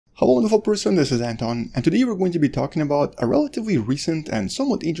Hello wonderful person, this is Anton, and today we're going to be talking about a relatively recent and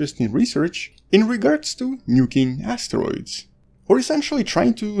somewhat interesting research in regards to nuking asteroids. Or essentially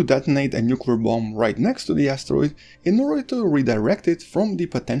trying to detonate a nuclear bomb right next to the asteroid in order to redirect it from the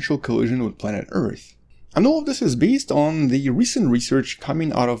potential collision with planet Earth. And all of this is based on the recent research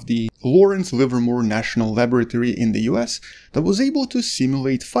coming out of the Lawrence Livermore National Laboratory in the US that was able to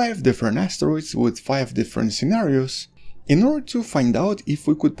simulate 5 different asteroids with 5 different scenarios in order to find out if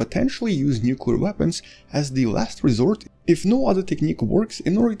we could potentially use nuclear weapons as the last resort if no other technique works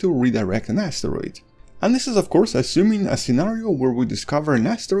in order to redirect an asteroid. And this is of course assuming a scenario where we discover an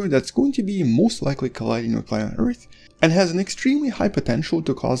asteroid that's going to be most likely colliding with planet Earth and has an extremely high potential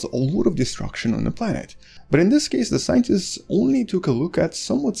to cause a lot of destruction on the planet. But in this case the scientists only took a look at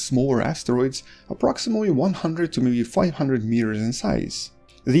somewhat smaller asteroids, approximately 100 to maybe 500 meters in size.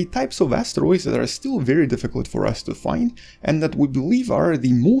 The types of asteroids that are still very difficult for us to find and that we believe are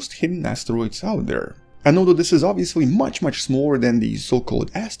the most hidden asteroids out there. And although this is obviously much smaller than the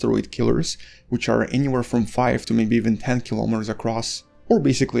so-called asteroid killers, which are anywhere from 5 to maybe even 10 kilometers across, or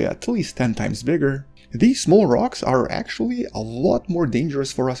basically at least 10 times bigger, these small rocks are actually a lot more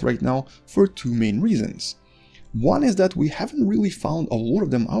dangerous for us right now for 2 main reasons. One is that we haven't really found a lot of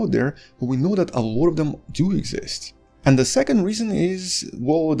them out there, but we know that a lot of them do exist. And the second reason is,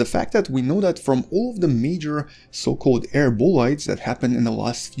 well, the fact that we know that from all of the major so-called air bolides that happened in the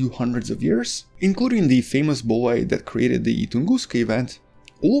last few hundreds of years, including the famous bolide that created the Tunguska event,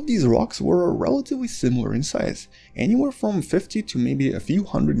 all of these rocks were relatively similar in size, anywhere from 50 to maybe a few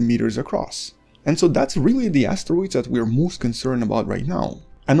hundred meters across. And so that's really the asteroids that we're most concerned about right now.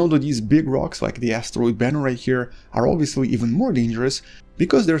 And although these big rocks like the asteroid banner right here are obviously even more dangerous,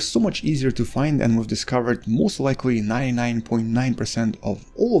 because they're so much easier to find and we've discovered most likely 99.9% of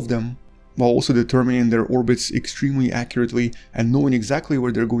all of them, while also determining their orbits extremely accurately and knowing exactly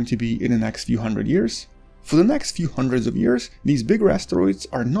where they're going to be in the next few hundred years. For the next few hundreds of years, these bigger asteroids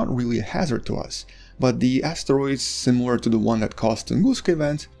are not really a hazard to us, but the asteroids similar to the one that caused the Tunguska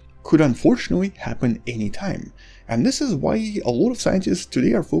event could unfortunately happen anytime. And this is why a lot of scientists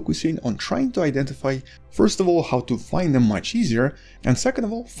today are focusing on trying to identify, first of all, how to find them much easier, and second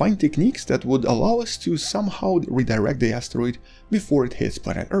of all, find techniques that would allow us to somehow redirect the asteroid before it hits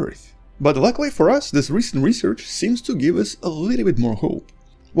planet Earth. But luckily for us, this recent research seems to give us a little bit more hope.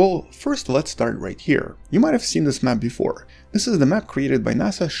 Well, first let's start right here. You might have seen this map before. This is the map created by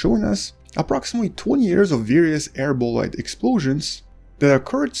NASA showing us approximately 20 years of various air bolide explosions that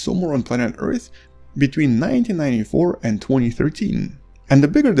occurred somewhere on planet Earth between 1994 and 2013. And the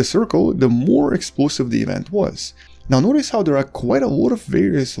bigger the circle, the more explosive the event was. Now notice how there are quite a lot of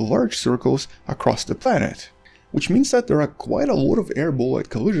various large circles across the planet, which means that there are quite a lot of air bolide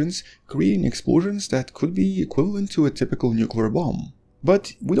collisions creating explosions that could be equivalent to a typical nuclear bomb.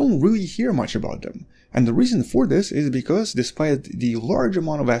 But we don't really hear much about them. And the reason for this is because despite the large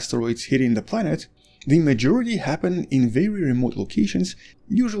amount of asteroids hitting the planet, the majority happen in very remote locations,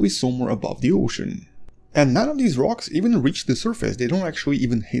 usually somewhere above the ocean. And none of these rocks even reach the surface, they don't actually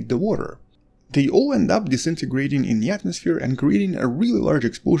even hit the water. They all end up disintegrating in the atmosphere and creating a really large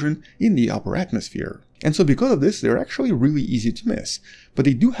explosion in the upper atmosphere. And so because of this, they're actually really easy to miss. But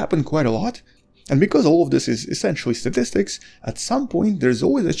they do happen quite a lot, and because all of this is essentially statistics, at some point there's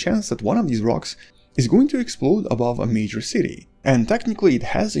always a chance that one of these rocks is going to explode above a major city. And technically it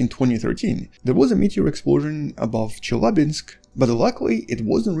has in 2013. There was a meteor explosion above Chelyabinsk, but luckily it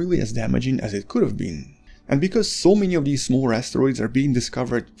wasn't really as damaging as it could have been. And because so many of these smaller asteroids are being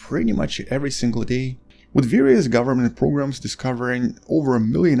discovered pretty much every single day, with various government programs discovering over 1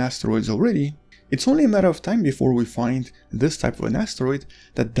 million asteroids already, it's only a matter of time before we find this type of an asteroid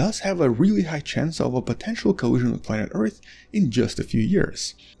that does have a really high chance of a potential collision with planet Earth in just a few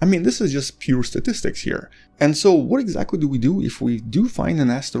years. I mean, this is just pure statistics here. And so what exactly do we do if we do find an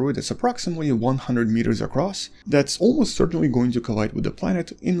asteroid that's approximately 100 meters across, that's almost certainly going to collide with the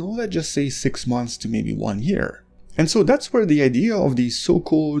planet in, let's just say, 6 months to maybe 1 year? And so that's where the idea of the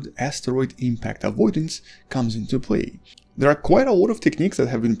so-called asteroid impact avoidance comes into play. There are quite a lot of techniques that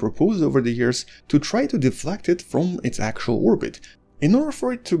have been proposed over the years to try to deflect it from its actual orbit, in order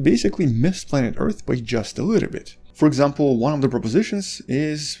for it to basically miss planet Earth by just a little bit. For example, one of the propositions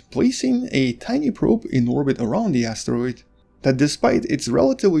is placing a tiny probe in orbit around the asteroid that, despite its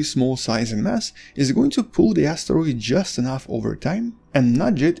relatively small size and mass, is going to pull the asteroid just enough over time and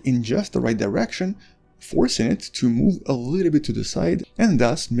nudge it in just the right direction, forcing it to move a little bit to the side and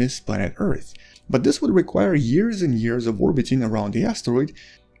thus miss planet Earth. But this would require years and years of orbiting around the asteroid,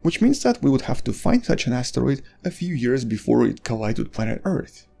 which means that we would have to find such an asteroid a few years before it collides with planet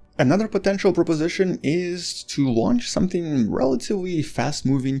Earth. Another potential proposition is to launch something relatively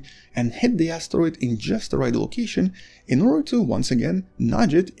fast-moving and hit the asteroid in just the right location in order to once again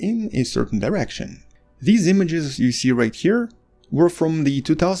nudge it in a certain direction. These images you see right here were from the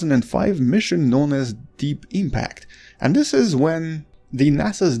 2005 mission known as Deep Impact, and this is when the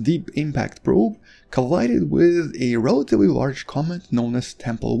NASA's Deep Impact probe collided with a relatively large comet known as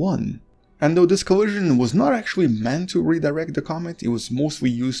Tempel 1. And though this collision was not actually meant to redirect the comet, it was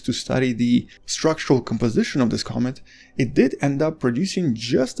mostly used to study the structural composition of this comet, it did end up producing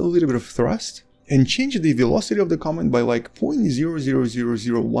just a little bit of thrust and changed the velocity of the comet by like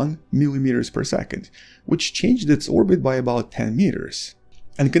 0.00001 millimeters per second, which changed its orbit by about 10 meters.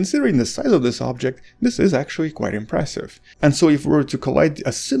 And considering the size of this object, this is actually quite impressive. And so if we were to collide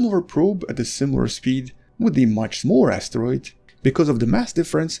a similar probe at a similar speed with the much smaller asteroid, because of the mass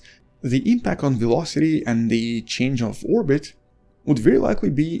difference, the impact on velocity and the change of orbit would very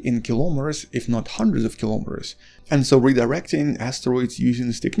likely be in kilometers, if not hundreds of kilometers. And so redirecting asteroids using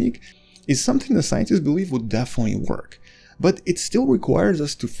this technique is something the scientists believe would definitely work. But it still requires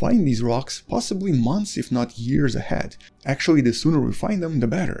us to find these rocks possibly months if not years ahead. Actually, the sooner we find them, the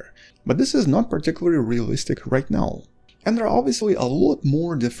better. But this is not particularly realistic right now. And there are obviously a lot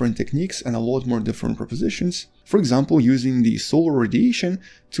more different techniques and a lot more different propositions. For example, using the solar radiation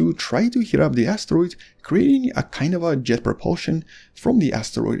to try to heat up the asteroid, creating a kind of a jet propulsion from the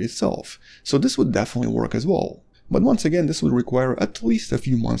asteroid itself. So this would definitely work as well. But once again, this would require at least a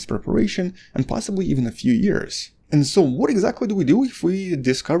few months preparation and possibly even a few years. And so what exactly do we do if we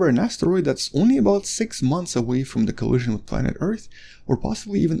discover an asteroid that's only about 6 months away from the collision with planet Earth, or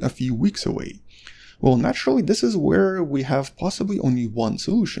possibly even a few weeks away? Well, naturally, this is where we have possibly only one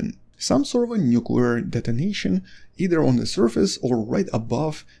solution. Some sort of a nuclear detonation, either on the surface or right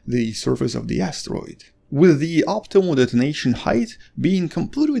above the surface of the asteroid, with the optimal detonation height being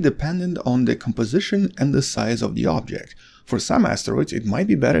completely dependent on the composition and the size of the object. For some asteroids, it might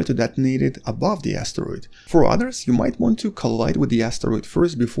be better to detonate it above the asteroid. For others, you might want to collide with the asteroid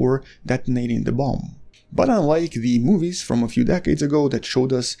first before detonating the bomb. But unlike the movies from a few decades ago that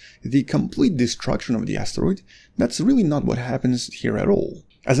showed us the complete destruction of the asteroid, that's really not what happens here at all.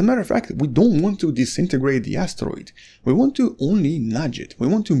 As a matter of fact, we don't want to disintegrate the asteroid. We want to only nudge it. We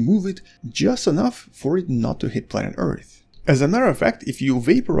want to move it just enough for it not to hit planet Earth. As a matter of fact, if you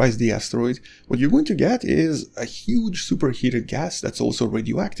vaporize the asteroid, what you're going to get is a huge superheated gas that's also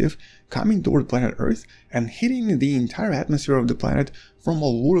radioactive coming toward planet Earth and hitting the entire atmosphere of the planet from a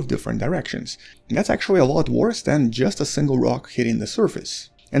lot of different directions. And that's actually a lot worse than just a single rock hitting the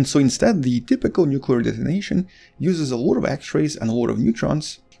surface. And so instead, the typical nuclear detonation uses a lot of X-rays and a lot of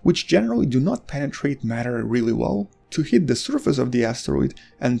neutrons, which generally do not penetrate matter really well, to hit the surface of the asteroid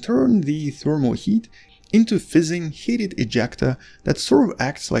and turn the thermal heat into fizzing, heated ejecta that sort of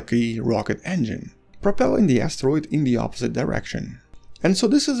acts like a rocket engine, propelling the asteroid in the opposite direction. And so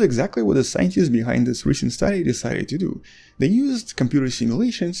this is exactly what the scientists behind this recent study decided to do. They used computer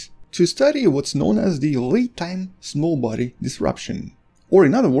simulations to study what's known as the late-time small body disruption. Or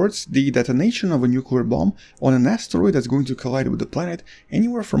in other words, the detonation of a nuclear bomb on an asteroid that's going to collide with the planet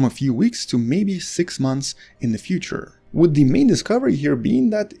anywhere from a few weeks to maybe 6 months in the future. With the main discovery here being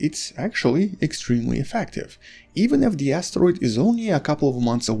that it's actually extremely effective, even if the asteroid is only a couple of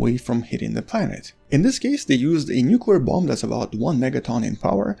months away from hitting the planet. In this case, they used a nuclear bomb that's about 1 megaton in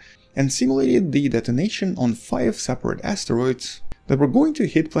power and simulated the detonation on 5 separate asteroids that were going to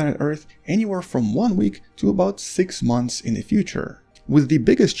hit planet Earth anywhere from 1 week to about 6 months in the future, with the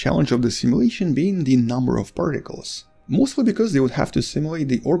biggest challenge of the simulation being the number of particles. Mostly because they would have to simulate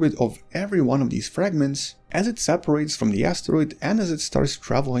the orbit of every one of these fragments as it separates from the asteroid and as it starts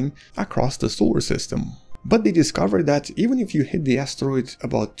traveling across the solar system. But they discovered that even if you hit the asteroid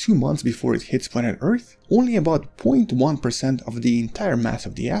about 2 months before it hits planet Earth, only about 0.1% of the entire mass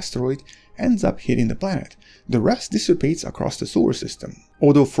of the asteroid ends up hitting the planet. The rest dissipates across the solar system.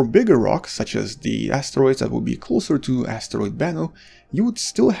 Although for bigger rocks, such as the asteroids that would be closer to asteroid Bennu, you would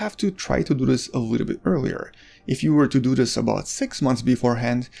still have to try to do this a little bit earlier. If you were to do this about 6 months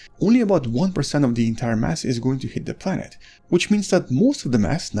beforehand, only about 1% of the entire mass is going to hit the planet, which means that most of the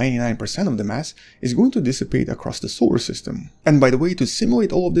mass, 99% of the mass, is going to dissipate across the solar system. And by the way, to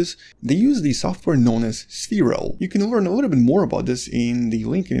simulate all of this, they use the software known as Spheral. You can learn a little bit more about this in the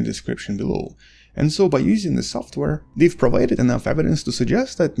link in the description below. And so by using the software, they've provided enough evidence to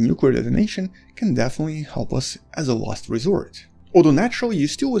suggest that nuclear detonation can definitely help us as a last resort. Although naturally you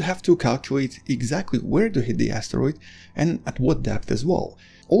still would have to calculate exactly where to hit the asteroid and at what depth as well.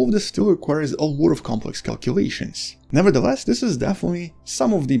 all of this still requires a lot of complex calculations. Nevertheless, this is definitely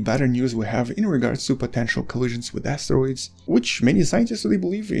some of the better news we have in regards to potential collisions with asteroids, which many scientists today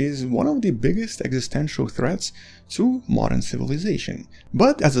believe is one of the biggest existential threats to modern civilization.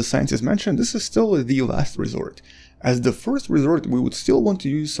 But as the scientists mentioned, this is still the last resort. As the first resort, we would still want to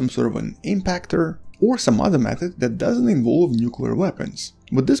use some sort of an impactor or some other method that doesn't involve nuclear weapons.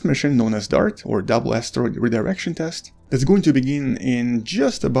 With this mission, known as DART, or Double Asteroid Redirection Test, that's going to begin in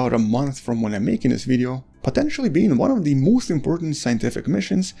just about a month from when I'm making this video, potentially being one of the most important scientific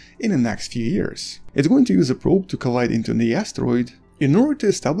missions in the next few years. It's going to use a probe to collide into the asteroid in order to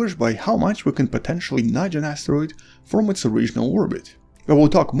establish by how much we can potentially nudge an asteroid from its original orbit. I will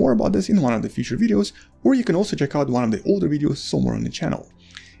talk more about this in one of the future videos, or you can also check out one of the older videos somewhere on the channel.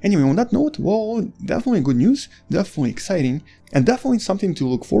 Anyway, on that note, well, definitely good news, definitely exciting, and definitely something to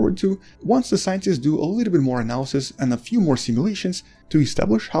look forward to once the scientists do a little bit more analysis and a few more simulations to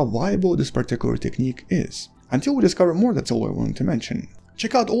establish how viable this particular technique is. Until we discover more, that's all I wanted to mention.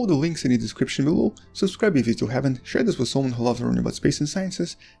 Check out all the links in the description below, subscribe if you still haven't, share this with someone who loves learning about space and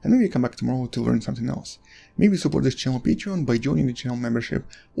sciences, and maybe come back tomorrow to learn something else. Maybe support this channel on Patreon by joining the channel membership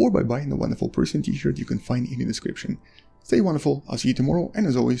or by buying the Wonderful Person t-shirt you can find in the description. Stay wonderful, I'll see you tomorrow, and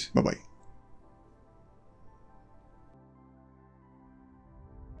as always, bye bye.